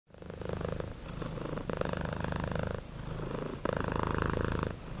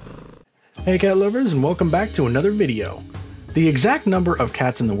Hey cat lovers, and welcome back to another video. The exact number of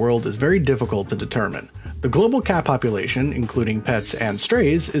cats in the world is very difficult to determine. The global cat population, including pets and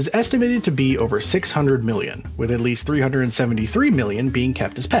strays, is estimated to be over 600 million, with at least 373 million being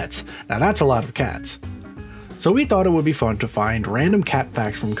kept as pets. Now that's a lot of cats. So we thought it would be fun to find random cat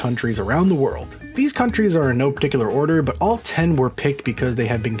facts from countries around the world. These countries are in no particular order, but all 10 were picked because they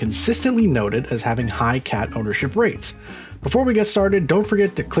have been consistently noted as having high cat ownership rates. Before we get started, don't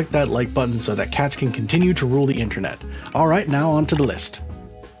forget to click that like button so that cats can continue to rule the internet. Alright, now on to the list.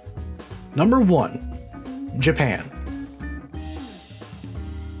 Number 1. Japan.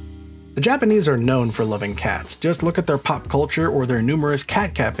 The Japanese are known for loving cats. Just look at their pop culture or their numerous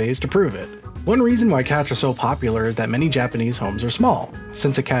cat cafes to prove it. One reason why cats are so popular is that many Japanese homes are small.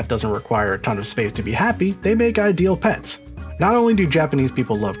 Since a cat doesn't require a ton of space to be happy, they make ideal pets. Not only do Japanese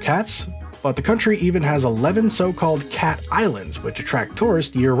people love cats, but the country even has 11 so-called cat islands, which attract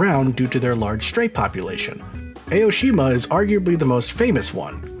tourists year-round due to their large stray population. Aoshima is arguably the most famous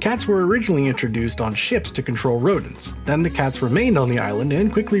one. Cats were originally introduced on ships to control rodents, then the cats remained on the island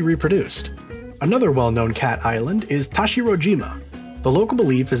and quickly reproduced. Another well-known cat island is Tashirojima. The local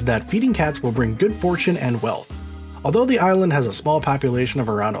belief is that feeding cats will bring good fortune and wealth. Although the island has a small population of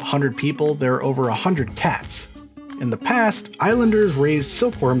around 100 people, there are over 100 cats. In the past, islanders raised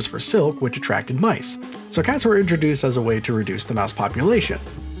silkworms for silk, which attracted mice, so cats were introduced as a way to reduce the mouse population.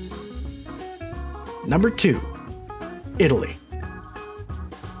 Number 2. Italy.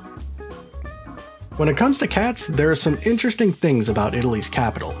 When it comes to cats, there are some interesting things about Italy's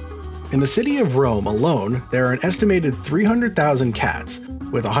capital. In the city of Rome alone, there are an estimated 300,000 cats,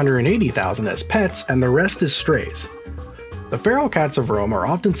 with 180,000 as pets and the rest as strays. The feral cats of Rome are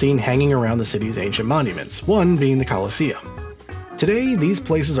often seen hanging around the city's ancient monuments, one being the Colosseum. Today, these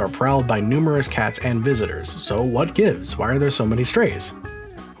places are prowled by numerous cats and visitors, so what gives? Why are there so many strays?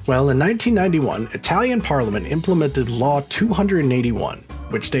 Well, in 1991, Italian Parliament implemented Law 281,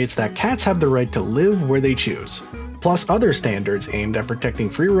 which states that cats have the right to live where they choose, plus other standards aimed at protecting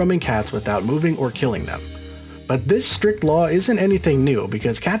free-roaming cats without moving or killing them. But this strict law isn't anything new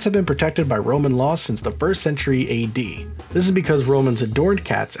because cats have been protected by Roman law since the 1st century AD. This is because Romans adorned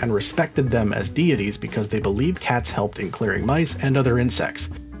cats and respected them as deities because they believed cats helped in clearing mice and other insects.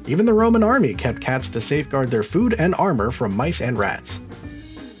 Even the Roman army kept cats to safeguard their food and armor from mice and rats.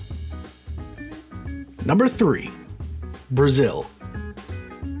 Number 3. Brazil.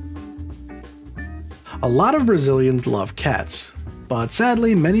 A lot of Brazilians love cats. But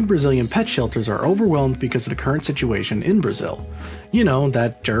sadly, many Brazilian pet shelters are overwhelmed because of the current situation in Brazil. You know,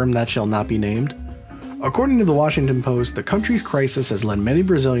 that germ that shall not be named. According to the Washington Post, the country's crisis has led many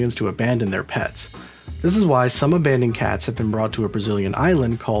Brazilians to abandon their pets. This is why some abandoned cats have been brought to a Brazilian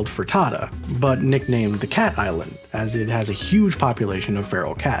island called Furtada, but nicknamed the Cat Island, as it has a huge population of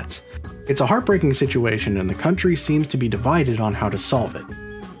feral cats. It's a heartbreaking situation and the country seems to be divided on how to solve it.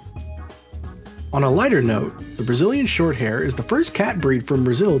 On a lighter note, the Brazilian Shorthair is the first cat breed from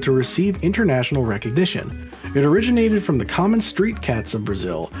Brazil to receive international recognition. It originated from the common street cats of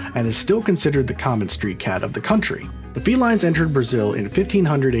Brazil and is still considered the common street cat of the country. The felines entered Brazil in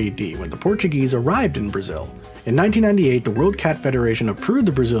 1500 AD when the Portuguese arrived in Brazil. In 1998, the World Cat Federation approved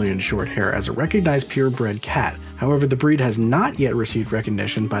the Brazilian Shorthair as a recognized purebred cat. However, the breed has not yet received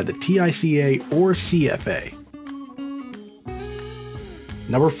recognition by the TICA or CFA.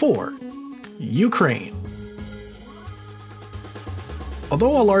 Number 4. Ukraine.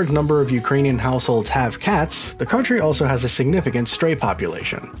 Although a large number of Ukrainian households have cats, the country also has a significant stray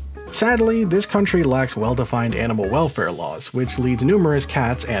population. Sadly, this country lacks well-defined animal welfare laws, which leads numerous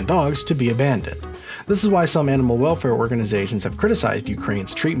cats and dogs to be abandoned. This is why some animal welfare organizations have criticized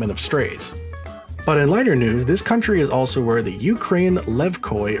Ukraine's treatment of strays. But in lighter news, this country is also where the Ukraine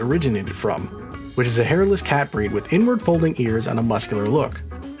Levkoi originated from, which is a hairless cat breed with inward folding ears and a muscular look.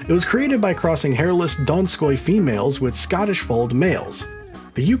 It was created by crossing hairless Donskoy females with Scottish fold males.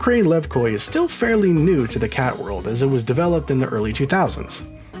 The Ukraine Levkoi is still fairly new to the cat world as it was developed in the early 2000s.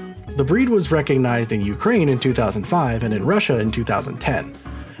 The breed was recognized in Ukraine in 2005 and in Russia in 2010.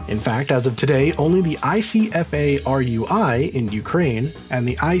 In fact, as of today, only the ICFA RUI in Ukraine and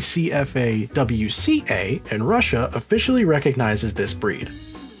the ICFA WCA in Russia officially recognizes this breed.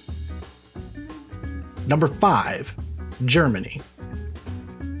 Number 5. Germany.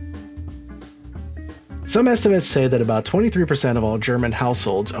 Some estimates say that about 23% of all German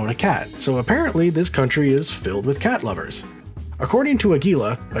households own a cat, so apparently this country is filled with cat lovers. According to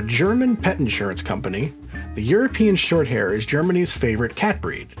Agila, a German pet insurance company, the European Shorthair is Germany's favorite cat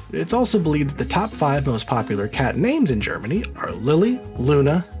breed. It's also believed that the top 5 most popular cat names in Germany are Lily,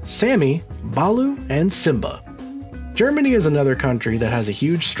 Luna, Sammy, Balu, and Simba. Germany is another country that has a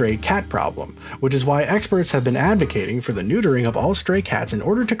huge stray cat problem, which is why experts have been advocating for the neutering of all stray cats in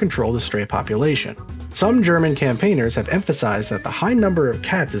order to control the stray population. Some German campaigners have emphasized that the high number of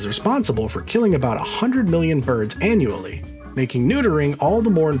cats is responsible for killing about 100 million birds annually, making neutering all the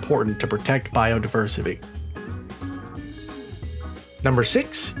more important to protect biodiversity. Number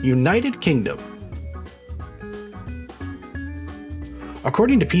 6. United Kingdom.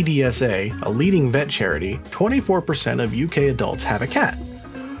 According to PDSA, a leading vet charity, 24% of UK adults have a cat.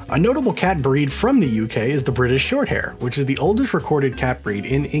 A notable cat breed from the UK is the British Shorthair, which is the oldest recorded cat breed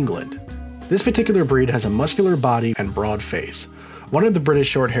in England. This particular breed has a muscular body and broad face. One of the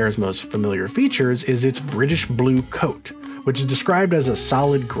British Shorthair's most familiar features is its British blue coat, which is described as a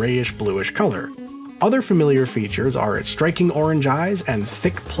solid grayish-bluish color. Other familiar features are its striking orange eyes and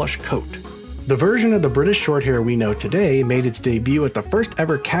thick plush coat. The version of the British Shorthair we know today made its debut at the first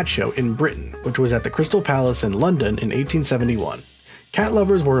ever cat show in Britain, which was at the Crystal Palace in London in 1871. Cat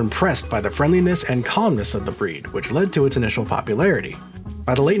lovers were impressed by the friendliness and calmness of the breed, which led to its initial popularity.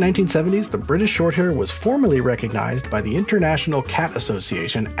 By the late 1970s, the British Shorthair was formally recognized by the International Cat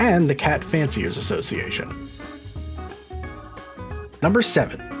Association and the Cat Fanciers Association. Number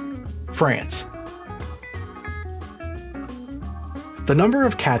 7. France. The number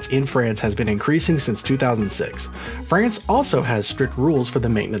of cats in France has been increasing since 2006. France also has strict rules for the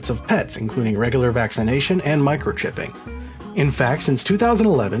maintenance of pets, including regular vaccination and microchipping. In fact, since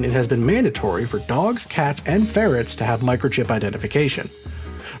 2011, it has been mandatory for dogs, cats, and ferrets to have microchip identification.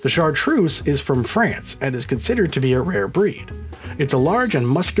 The Chartreuse is from France and is considered to be a rare breed. It's a large and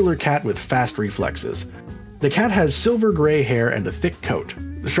muscular cat with fast reflexes. The cat has silver gray hair and a thick coat.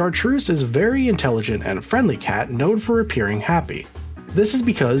 The Chartreuse is a very intelligent and friendly cat known for appearing happy. This is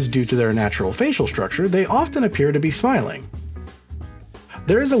because, due to their natural facial structure, they often appear to be smiling.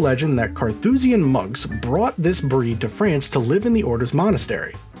 There is a legend that Carthusian monks brought this breed to France to live in the order's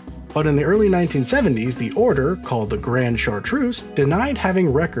monastery. But in the early 1970s, the order, called the Grand Chartreuse, denied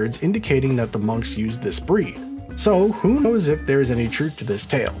having records indicating that the monks used this breed. So who knows if there is any truth to this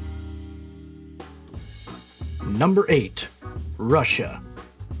tale. Number 8. Russia.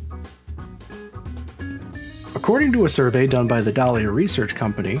 According to a survey done by the Dahlia Research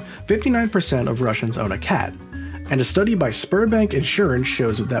Company, 59% of Russians own a cat, and a study by Sberbank Insurance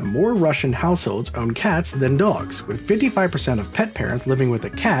shows that more Russian households own cats than dogs, with 55% of pet parents living with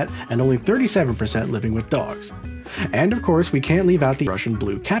a cat and only 37% living with dogs. And of course, we can't leave out the Russian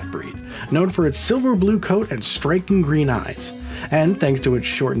blue cat breed, known for its silver blue coat and striking green eyes. And thanks to its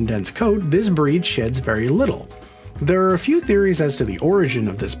short and dense coat, this breed sheds very little. There are a few theories as to the origin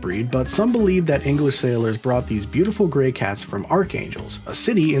of this breed, but some believe that English sailors brought these beautiful gray cats from Archangels, a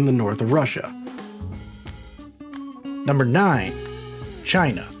city in the north of Russia. Number 9.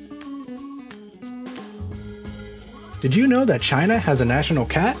 China. Did you know that China has a national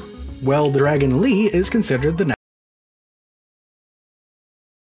cat? Well, the Dragon Li is considered the